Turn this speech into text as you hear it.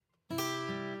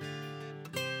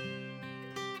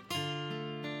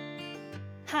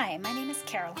Hi, my name is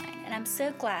Caroline, and I'm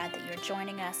so glad that you're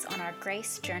joining us on our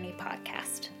Grace Journey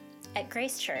podcast. At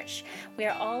Grace Church, we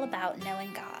are all about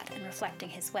knowing God and reflecting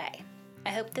His way.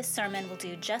 I hope this sermon will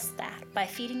do just that by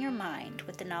feeding your mind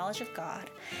with the knowledge of God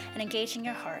and engaging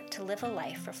your heart to live a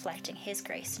life reflecting His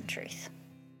grace and truth.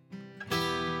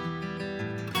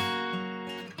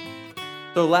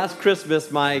 So last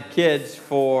Christmas, my kids,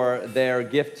 for their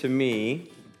gift to me,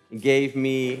 gave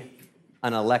me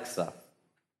an Alexa.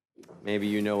 Maybe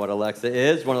you know what Alexa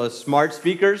is, one of those smart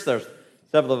speakers. There's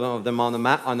several of them on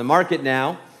the market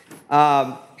now.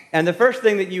 And the first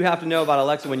thing that you have to know about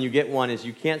Alexa when you get one is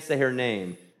you can't say her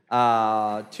name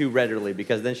too readily,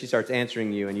 because then she starts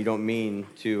answering you and you don't mean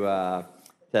to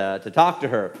talk to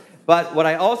her. But what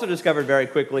I also discovered very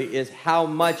quickly is how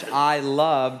much I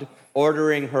loved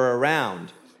ordering her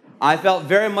around. I felt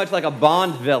very much like a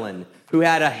Bond villain who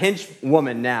had a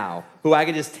henchwoman now, who I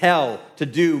could just tell to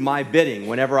do my bidding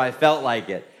whenever I felt like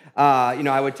it.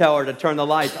 I would tell her to turn the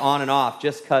lights on and off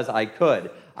just because I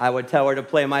could. I would tell her to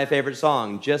play my favorite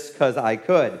song just because I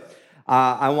could.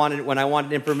 When I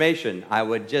wanted information, I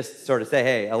would just sort of say,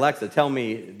 "Hey, Alexa, tell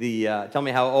me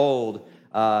how old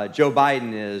Joe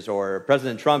Biden is or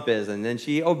President Trump is," and then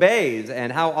she obeys.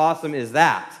 And how awesome is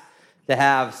that, to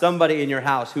have somebody in your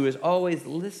house who is always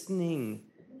listening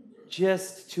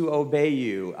just to obey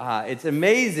you? It's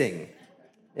amazing.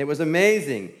 It was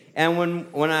amazing. And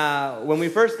when we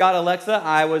first got Alexa,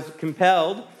 I was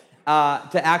compelled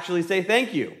to actually say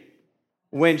thank you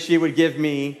when she would give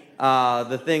me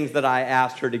the things that I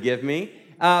asked her to give me.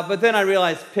 But then I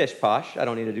realized, pish posh, I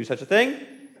don't need to do such a thing.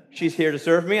 She's here to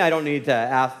serve me. I don't need to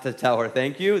ask to tell her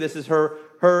thank you. This is her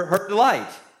delight,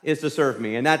 is to serve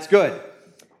me, and that's good.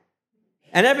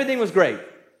 And everything was great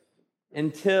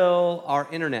until our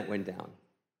internet went down.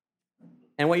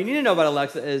 And what you need to know about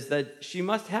Alexa is that she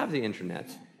must have the internet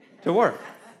to work.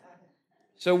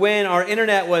 So when our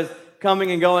internet was coming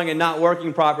and going and not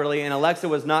working properly, and Alexa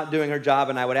was not doing her job,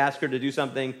 and I would ask her to do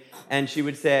something, and she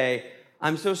would say,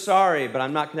 "I'm so sorry, but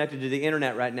I'm not connected to the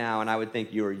internet right now," and I would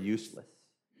think, "You are useless.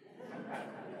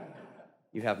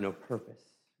 You have no purpose.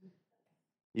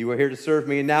 You were here to serve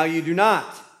me, and now you do not."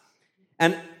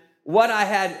 And what I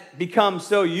had become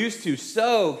so used to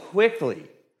so quickly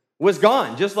was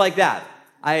gone, just like that.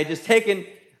 I had just taken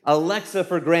Alexa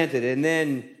for granted, and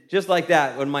then just like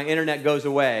that, when my internet goes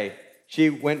away,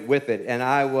 she went with it, and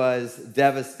I was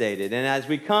devastated. And as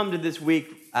we come to this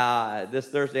week, this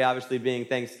Thursday obviously being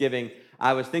Thanksgiving,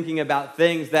 I was thinking about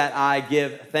things that I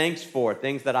give thanks for,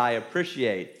 things that I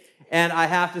appreciate. And I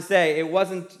have to say, it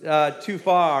wasn't too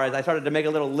far as I started to make a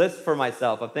little list for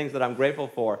myself of things that I'm grateful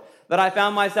for, that I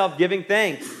found myself giving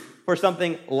thanks for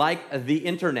something like the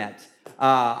internet.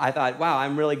 I thought, wow,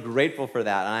 I'm really grateful for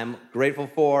that. And I'm grateful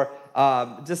for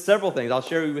just several things. I'll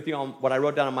share with you on what I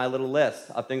wrote down on my little list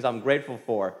of things I'm grateful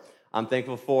for. I'm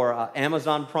thankful for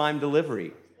Amazon Prime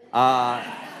delivery.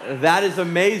 That is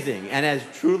amazing and has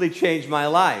truly changed my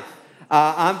life.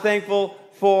 I'm thankful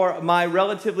for my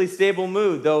relatively stable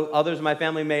mood, though others in my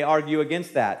family may argue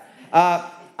against that.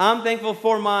 I'm thankful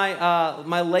for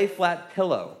my lay flat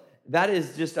pillow. That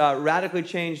has just radically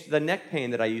changed the neck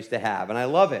pain that I used to have, and I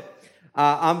love it.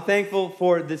 I'm thankful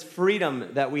for this freedom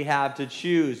that we have to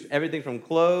choose everything from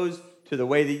clothes to the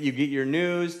way that you get your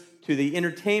news to the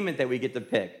entertainment that we get to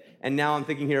pick. And now I'm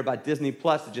thinking here about Disney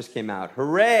Plus that just came out.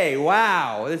 Hooray!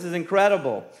 Wow! This is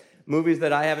incredible. Movies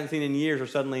that I haven't seen in years or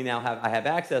suddenly now I have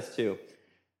access to.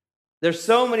 There's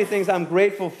so many things I'm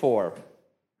grateful for.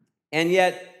 And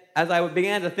yet, as I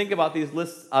began to think about these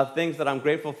lists of things that I'm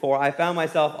grateful for, I found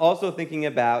myself also thinking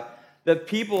about the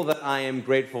people that I am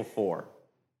grateful for,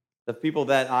 the people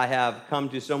that I have come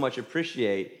to so much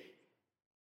appreciate.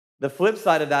 The flip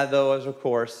side of that, though, is, of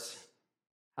course,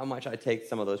 how much I take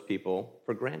some of those people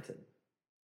for granted.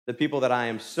 The people that I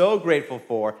am so grateful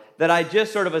for that I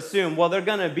just sort of assume, well, they're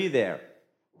going to be there.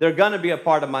 They're going to be a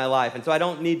part of my life, and so I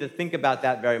don't need to think about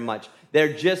that very much.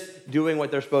 They're just doing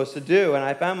what they're supposed to do, and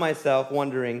I found myself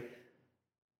wondering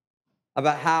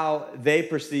about how they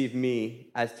perceive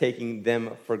me as taking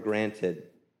them for granted.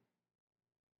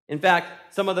 In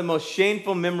fact, some of the most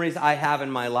shameful memories I have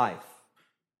in my life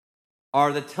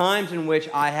are the times in which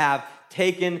I have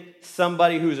taken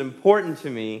somebody who's important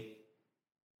to me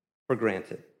for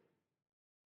granted.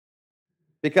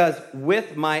 Because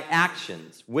with my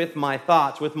actions, with my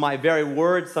thoughts, with my very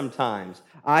words sometimes,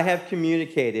 I have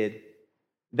communicated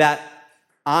that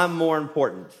I'm more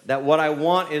important, that what I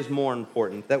want is more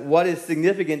important, that what is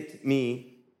significant to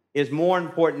me is more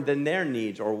important than their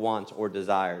needs or wants or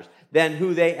desires, than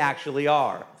who they actually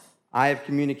are. I have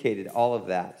communicated all of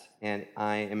that, and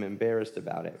I am embarrassed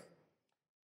about it.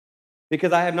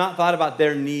 because I have not thought about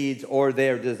their needs or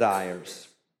their desires.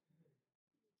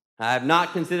 I have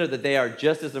not considered that they are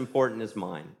just as important as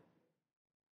mine.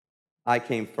 I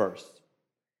came first.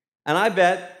 And I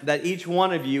bet that each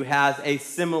one of you has a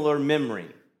similar memory.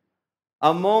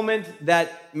 A moment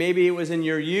that maybe it was in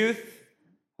your youth,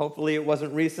 hopefully it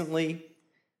wasn't recently,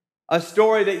 a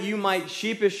story that you might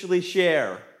sheepishly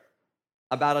share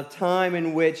about a time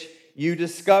in which you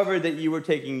discovered that you were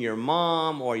taking your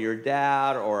mom or your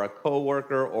dad or a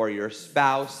coworker or your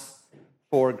spouse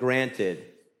for granted,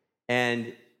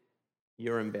 and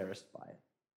you're embarrassed by it.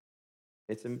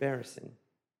 It's embarrassing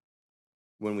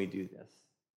when we do this.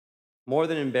 More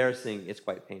than embarrassing, it's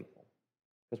quite painful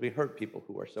because we hurt people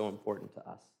who are so important to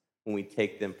us when we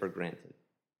take them for granted.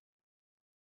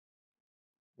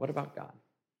 What about God?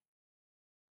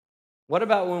 What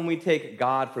about when we take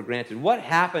God for granted? What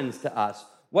happens to us?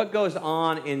 What goes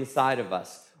on inside of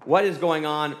us? What is going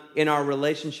on in our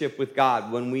relationship with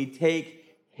God when we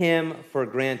take Him for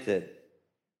granted?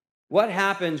 What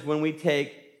happens when we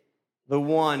take the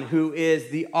one who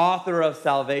is the author of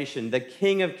salvation, the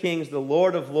King of kings, the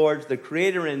Lord of lords, the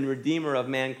creator and redeemer of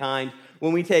mankind,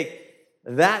 when we take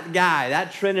that guy,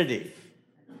 that Trinity,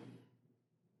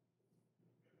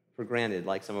 for granted,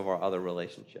 like some of our other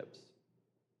relationships?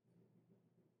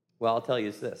 Well, I'll tell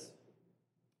you this.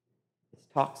 It's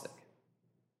toxic.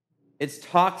 It's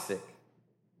toxic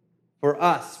for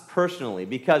us personally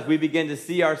because we begin to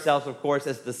see ourselves, of course,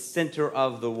 as the center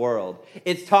of the world.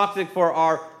 It's toxic for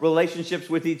our relationships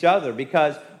with each other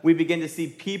because we begin to see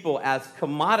people as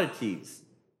commodities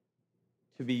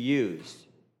to be used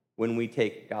when we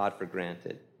take God for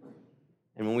granted.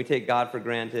 And when we take God for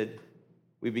granted,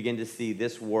 we begin to see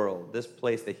this world, this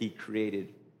place that He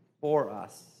created for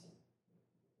us,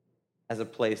 as a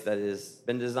place that has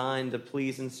been designed to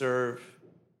please and serve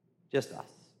just us,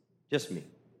 just me.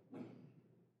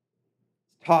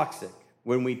 It's toxic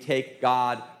when we take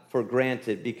God for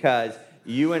granted because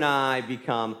you and I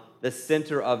become the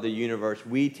center of the universe.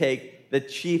 We take the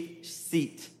chief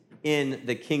seat in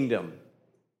the kingdom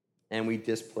and we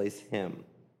displace Him.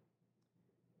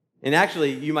 And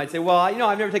actually, you might say, well,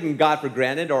 I've never taken God for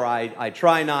granted, or I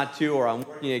try not to, or I'm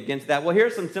working against that. Well,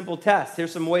 here's some simple tests.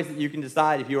 Here's some ways that you can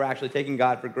decide if you are actually taking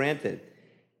God for granted.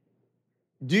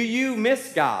 Do you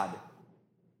miss God?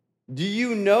 Do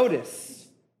you notice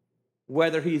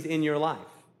whether He's in your life?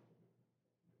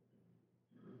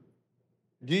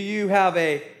 Do you have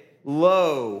a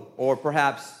low or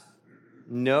perhaps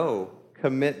no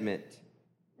commitment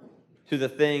to the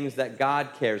things that God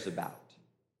cares about?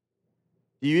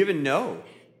 Do you even know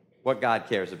what God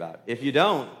cares about? If you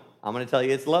don't, I'm going to tell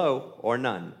you it's low or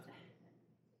none.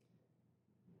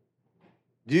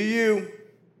 Do you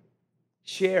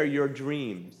share your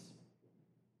dreams?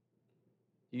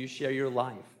 Do you share your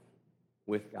life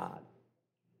with God?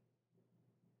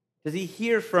 Does He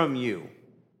hear from you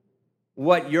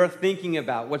what you're thinking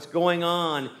about, what's going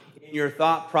on in your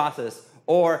thought process?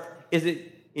 Or is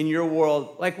it in your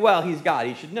world like, well, He's God,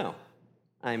 He should know?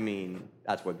 I mean,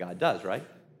 that's what God does, right?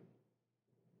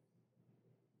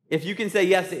 If you can say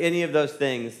yes to any of those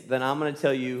things, then I'm going to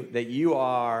tell you that you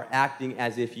are acting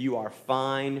as if you are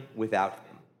fine without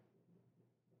Him.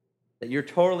 That you're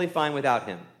totally fine without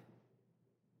Him.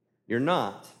 You're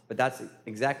not, but that's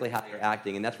exactly how you're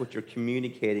acting, and that's what you're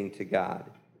communicating to God.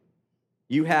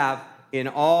 You have, for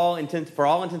all intents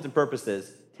and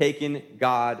purposes, taken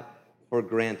God for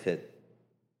granted.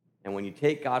 And when you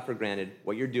take God for granted,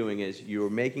 what you're doing is you're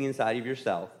making inside of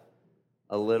yourself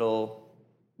a little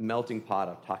melting pot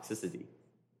of toxicity,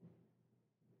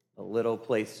 a little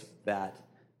place that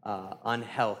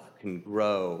unhealth can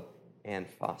grow and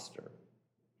foster.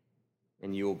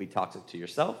 And you will be toxic to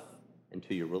yourself and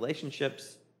to your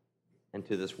relationships and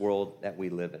to this world that we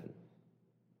live in.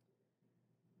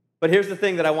 But here's the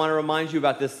thing that I want to remind you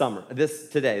about this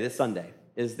Sunday,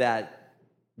 is that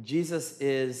Jesus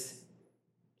is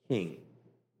King.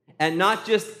 And not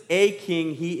just a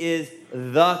king, He is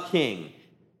the King.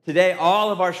 Today,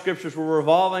 all of our scriptures were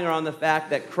revolving around the fact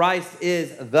that Christ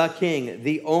is the King,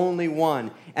 the only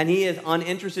one, and He is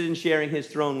uninterested in sharing His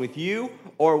throne with you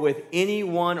or with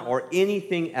anyone or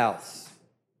anything else.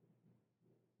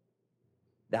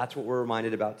 That's what we're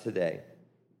reminded about today.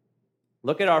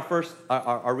 Look at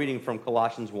our reading from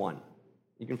Colossians 1.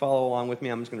 You can follow along with me.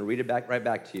 I'm just going to read it right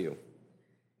back to you.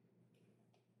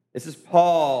 This is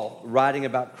Paul writing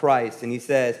about Christ, and he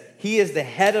says, He is the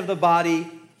head of the body,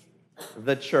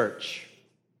 the church.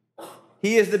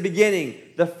 He is the beginning,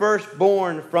 the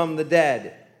firstborn from the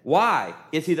dead. Why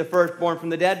is He the firstborn from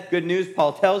the dead? Good news,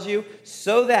 Paul tells you,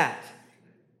 so that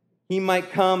He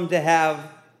might come to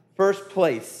have first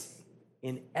place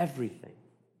in everything.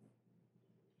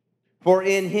 For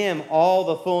in him all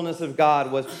the fullness of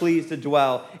God was pleased to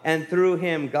dwell, and through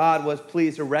him God was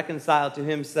pleased to reconcile to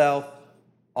himself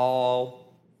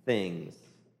all things,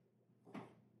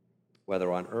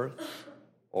 whether on earth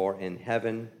or in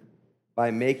heaven,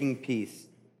 by making peace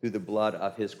through the blood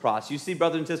of his cross. You see,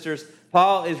 brothers and sisters,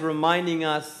 Paul is reminding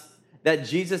us that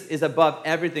Jesus is above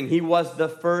everything. He was the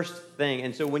first thing.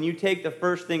 And so when you take the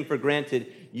first thing for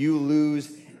granted, you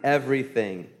lose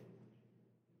everything.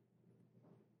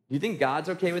 Do you think God's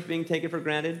okay with being taken for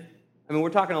granted? I mean, we're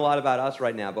talking a lot about us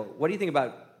right now, but what do you think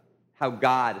about how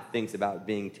God thinks about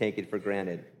being taken for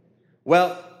granted?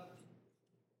 Well,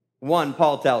 one,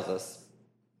 Paul tells us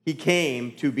he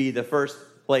came to be the first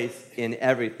place in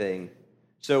everything.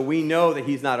 So we know that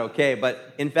he's not okay.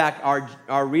 But in fact,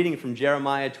 our reading from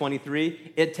Jeremiah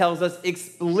 23, it tells us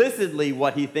explicitly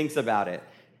what he thinks about it.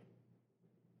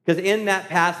 Because in that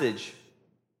passage,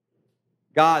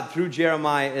 God, through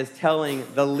Jeremiah, is telling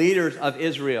the leaders of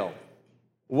Israel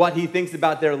what he thinks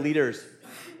about their leaders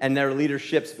and their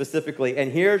leadership specifically.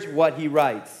 And here's what he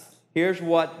writes. Here's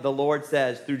what the Lord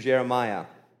says through Jeremiah.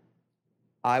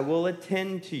 I will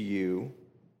attend to you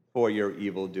for your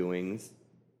evil doings,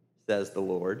 says the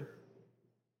Lord.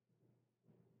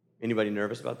 Anybody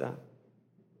nervous about that?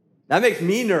 That makes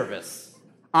me nervous.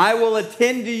 I will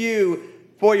attend to you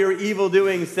for your evil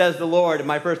doings, says the Lord. And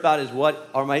my first thought is, what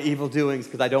are my evil doings?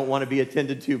 Because I don't want to be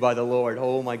attended to by the Lord.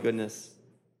 Oh, my goodness.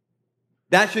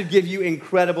 That should give you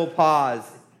incredible pause,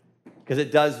 because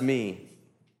it does me.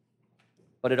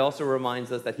 But it also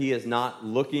reminds us that he is not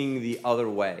looking the other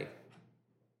way.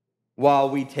 While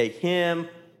we take him,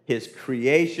 his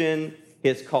creation,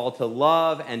 his call to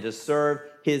love and to serve,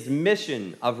 his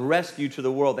mission of rescue to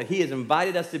the world that he has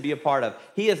invited us to be a part of,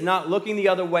 he is not looking the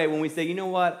other way when we say, you know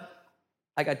what?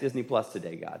 I got Disney Plus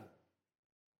today, God.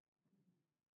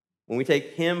 When we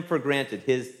take him for granted,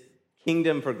 his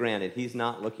kingdom for granted, he's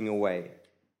not looking away.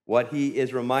 What he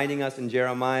is reminding us in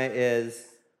Jeremiah is,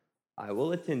 I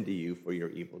will attend to you for your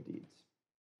evil deeds.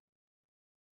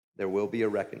 There will be a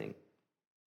reckoning.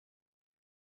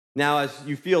 Now, as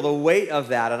you feel the weight of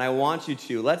that, and I want you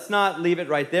to, let's not leave it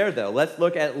right there, though. Let's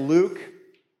look at Luke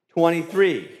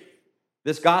 23.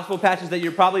 This gospel passage that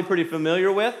you're probably pretty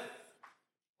familiar with.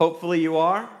 Hopefully you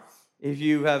are. If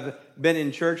you have been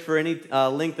in church for any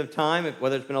length of time,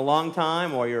 whether it's been a long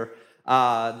time or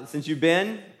since you've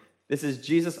been, this is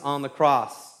Jesus on the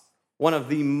cross. One of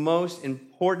the most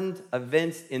important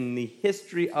events in the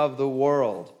history of the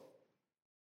world.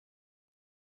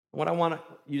 What I want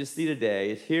you to see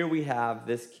today is here we have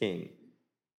this king.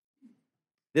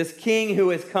 This king who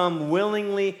has come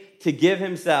willingly to give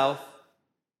himself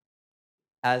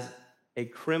as a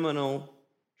criminal,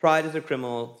 tried as a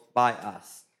criminal by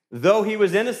us. Though he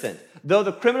was innocent, though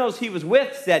the criminals he was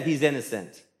with said he's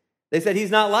innocent, they said he's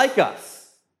not like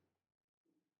us.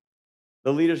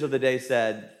 The leaders of the day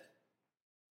said,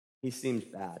 he seems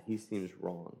bad, he seems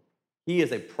wrong. He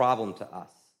is a problem to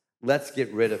us. Let's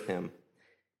get rid of him.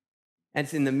 And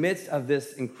it's in the midst of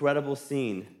this incredible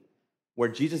scene where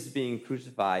Jesus is being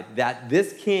crucified that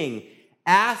this king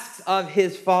asks of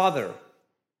his father,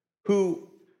 who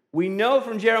we know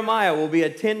from Jeremiah will be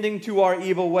attending to our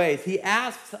evil ways. He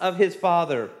asks of his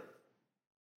father,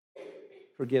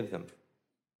 forgive them.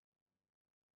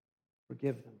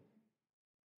 Forgive them.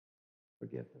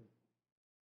 Forgive them.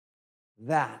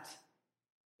 That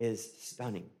is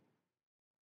stunning.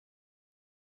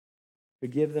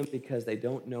 Forgive them because they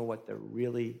don't know what they're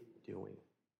really doing.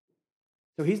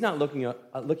 So he's not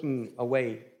looking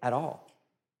away at all.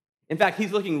 In fact,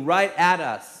 he's looking right at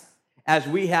us as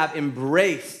we have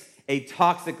embraced a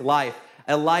toxic life,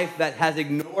 a life that has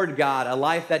ignored God, a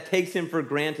life that takes him for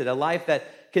granted, a life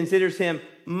that considers him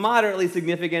moderately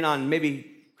significant on maybe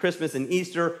Christmas and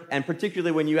Easter, and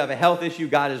particularly when you have a health issue,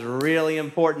 God is really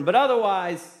important. But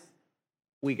otherwise,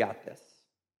 we got this.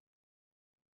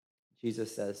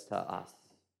 Jesus says to us,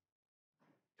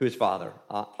 to his father,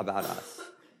 about us,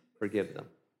 forgive them.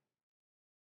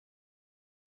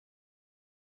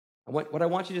 What I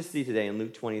want you to see today in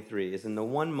Luke 23 is in the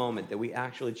one moment that we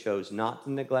actually chose not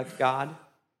to neglect God,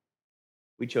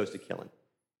 we chose to kill him.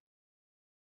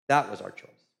 That was our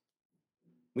choice.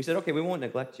 We said, okay, we won't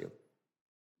neglect you.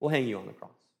 We'll hang you on the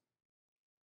cross.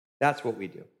 That's what we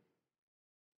do.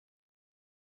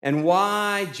 And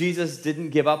why Jesus didn't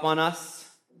give up on us,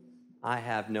 I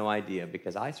have no idea,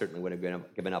 because I certainly would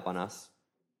have given up on us.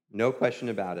 No question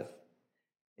about it.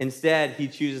 Instead, he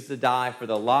chooses to die for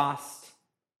the lost,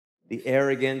 the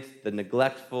arrogant, the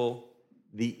neglectful,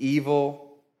 the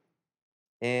evil,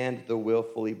 and the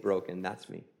willfully broken. That's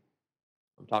me.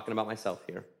 I'm talking about myself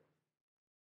here.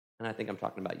 And I think I'm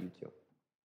talking about you too.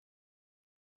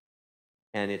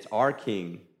 And it's our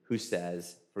King who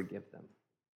says, forgive them.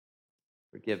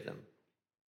 Forgive them.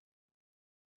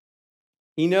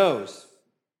 He knows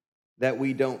that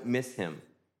we don't miss him.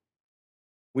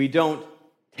 We don't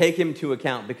take him to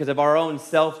account because of our own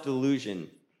self-delusion,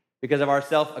 because of our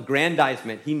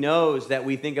self-aggrandizement. He knows that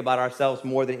we think about ourselves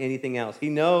more than anything else. He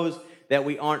knows that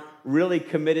we aren't really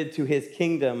committed to his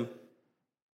kingdom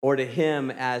or to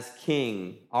him as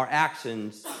king. Our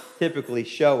actions typically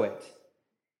show it.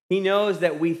 He knows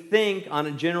that we think on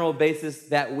a general basis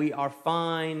that we are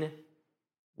fine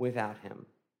without him.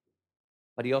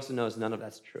 But he also knows none of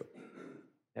that's true,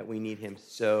 that we need him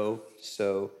so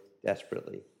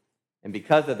desperately. And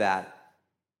because of that,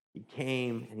 he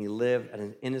came and he lived as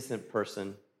an innocent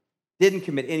person, didn't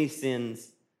commit any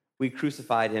sins. We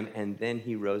crucified him, and then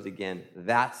he rose again.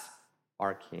 That's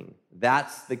our King.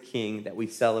 That's the King that we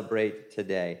celebrate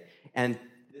today. And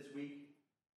this week,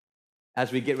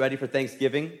 as we get ready for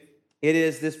Thanksgiving, it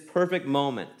is this perfect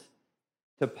moment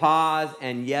to pause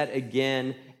and yet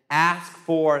again ask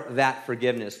for that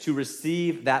forgiveness, to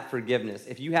receive that forgiveness.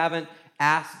 If you haven't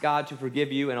asked God to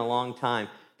forgive you in a long time,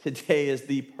 today is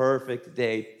the perfect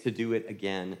day to do it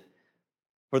again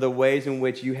for the ways in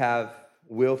which you have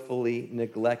willfully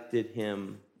neglected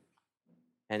him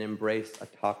and embraced a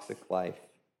toxic life.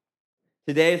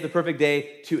 Today is the perfect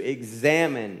day to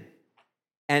examine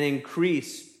and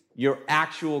increase your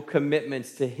actual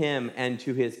commitments to him and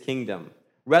to his kingdom.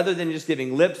 Rather than just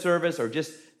giving lip service or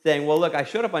just saying, well, look, I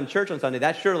showed up on church on Sunday.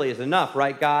 That surely is enough,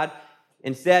 right, God?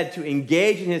 Instead, to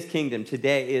engage in his kingdom,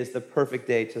 today is the perfect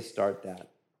day to start that.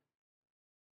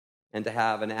 And to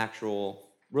have an actual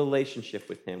relationship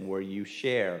with him where you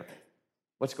share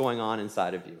what's going on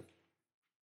inside of you.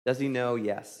 Does he know?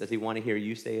 Yes. Does he want to hear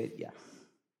you say it? Yes.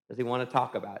 Does he want to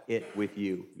talk about it with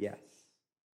you? Yes.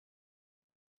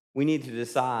 We need to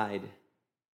decide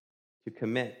to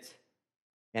commit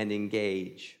and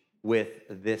engage with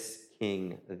this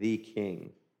King, the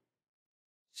King,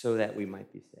 so that we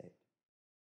might be saved.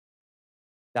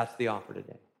 That's the offer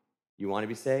today. You want to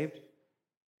be saved?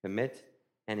 Commit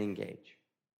and engage.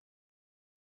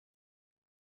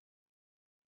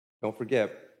 Don't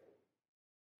forget,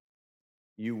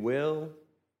 you will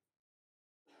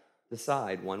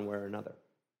decide one way or another.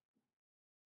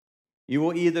 You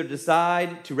will either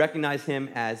decide to recognize him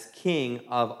as King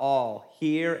of all,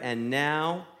 here and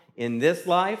now, in this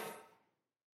life,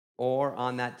 or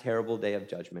on that terrible day of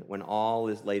judgment, when all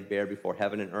is laid bare before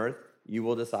heaven and earth. You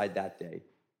will decide that day.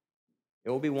 It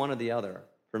will be one or the other.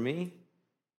 For me,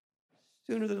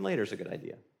 sooner than later is a good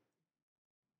idea.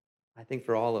 I think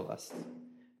for all of us,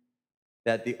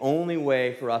 that the only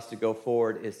way for us to go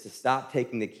forward is to stop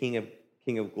taking the King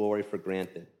of Glory for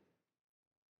granted.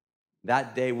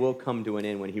 That day will come to an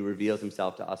end when he reveals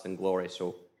himself to us in glory,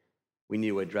 so we need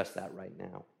to address that right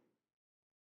now.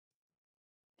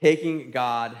 Taking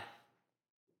God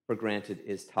for granted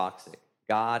is toxic.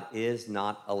 God is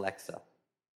not Alexa.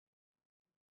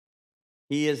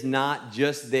 He is not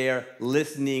just there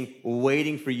listening,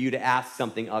 waiting for you to ask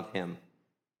something of him.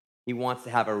 He wants to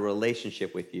have a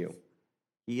relationship with you.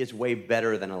 He is way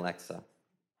better than Alexa.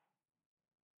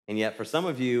 And yet, for some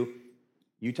of you,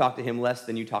 you talk to him less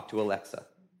than you talk to Alexa.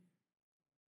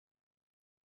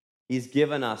 He's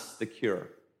given us the cure.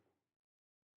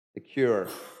 The cure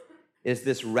is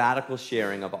this radical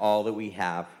sharing of all that we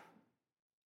have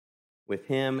with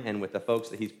him and with the folks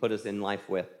that he's put us in life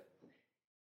with.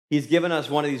 He's given us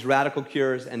one of these radical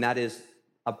cures, and that is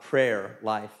a prayer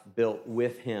life built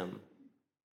with him,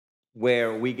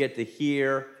 where we get to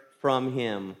hear from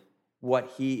him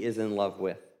what he is in love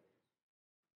with.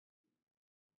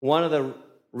 One of the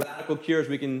radical cures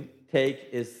we can take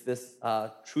is this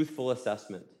truthful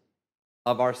assessment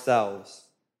of ourselves,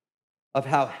 of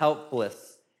how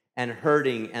helpless and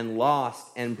hurting and lost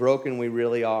and broken we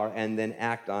really are, and then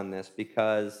act on this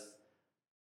because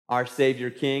our Savior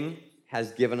King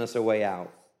has given us a way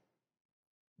out.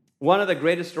 One of the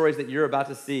greatest stories that you're about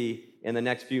to see in the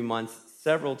next few months,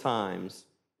 several times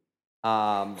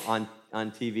on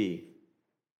TV,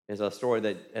 is a story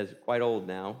that is quite old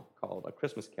now called A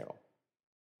Christmas Carol,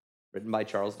 written by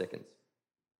Charles Dickens.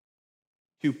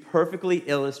 To perfectly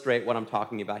illustrate what I'm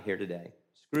talking about here today,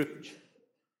 Scrooge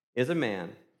is a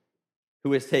man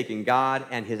who has taken God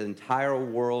and his entire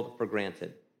world for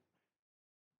granted.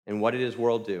 And what did his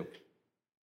world do?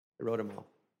 It wrote him off.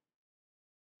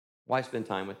 Why spend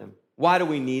time with him? Why do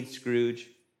we need Scrooge?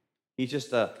 He's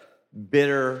just a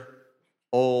bitter,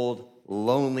 old,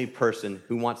 lonely person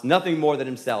who wants nothing more than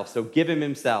himself, so give him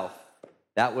himself.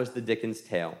 That was the Dickens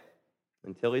tale,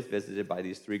 until he's visited by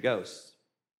these three ghosts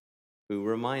who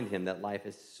remind him that life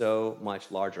is so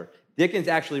much larger. Dickens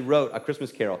actually wrote A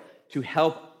Christmas Carol to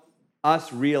help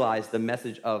us realize the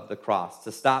message of the cross,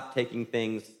 to stop taking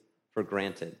things for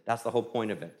granted. That's the whole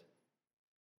point of it.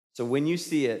 So when you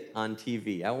see it on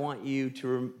TV, I want you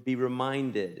to be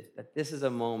reminded that this is a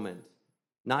moment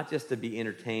not just to be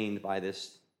entertained by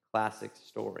this classic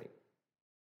story,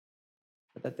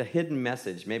 but that the hidden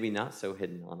message, maybe not so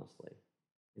hidden, honestly,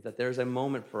 is that there's a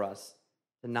moment for us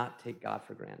to not take God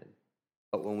for granted.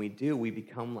 But when we do, we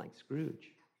become like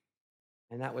Scrooge.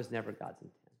 And that was never God's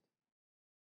intent.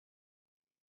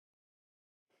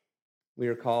 We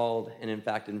are called and, in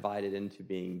fact, invited into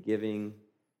being giving,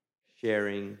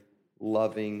 sharing,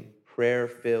 loving,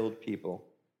 prayer-filled people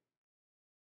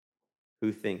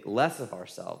who think less of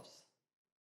ourselves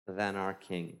than our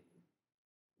King.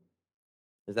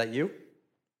 Is that you?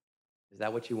 Is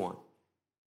that what you want?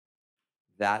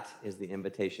 That is the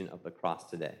invitation of the cross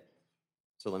today.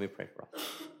 So let me pray for us.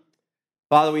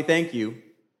 Father, we thank you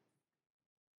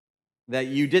that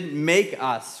you didn't make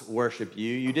us worship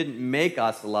you. You didn't make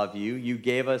us love you. You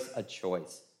gave us a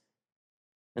choice.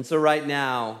 And so right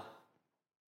now,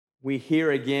 we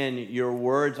hear again your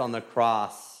words on the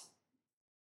cross.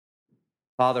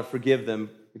 Father, forgive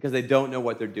them because they don't know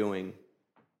what they're doing.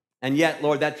 And yet,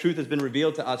 Lord, that truth has been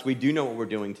revealed to us. We do know what we're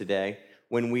doing today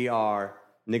when we are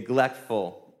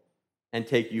neglectful and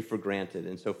take you for granted.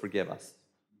 And so forgive us.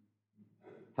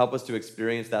 Help us to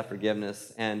experience that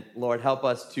forgiveness. And Lord, help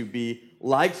us to be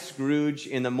like Scrooge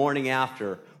in the morning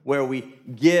after, where we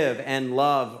give and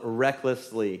love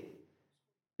recklessly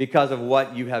because of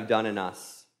what you have done in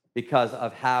us, because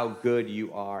of how good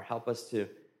you are. Help us to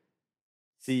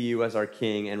see you as our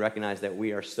King and recognize that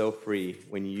we are so free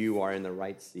when you are in the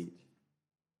right seat.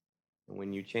 And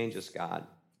when you change us, God,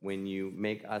 when you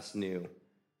make us new,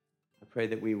 I pray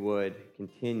that we would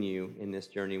continue in this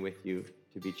journey with you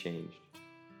to be changed.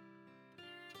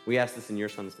 We ask this in your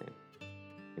Son's name.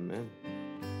 Amen.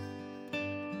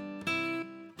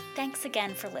 Thanks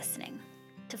again for listening.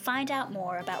 To find out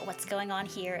more about what's going on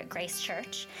here at Grace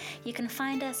Church, you can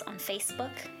find us on Facebook,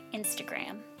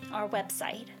 Instagram, our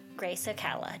website,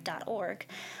 graceocala.org,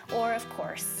 or, of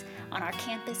course, on our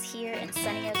campus here in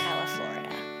sunny Ocala,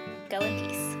 Florida. Go in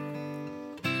peace.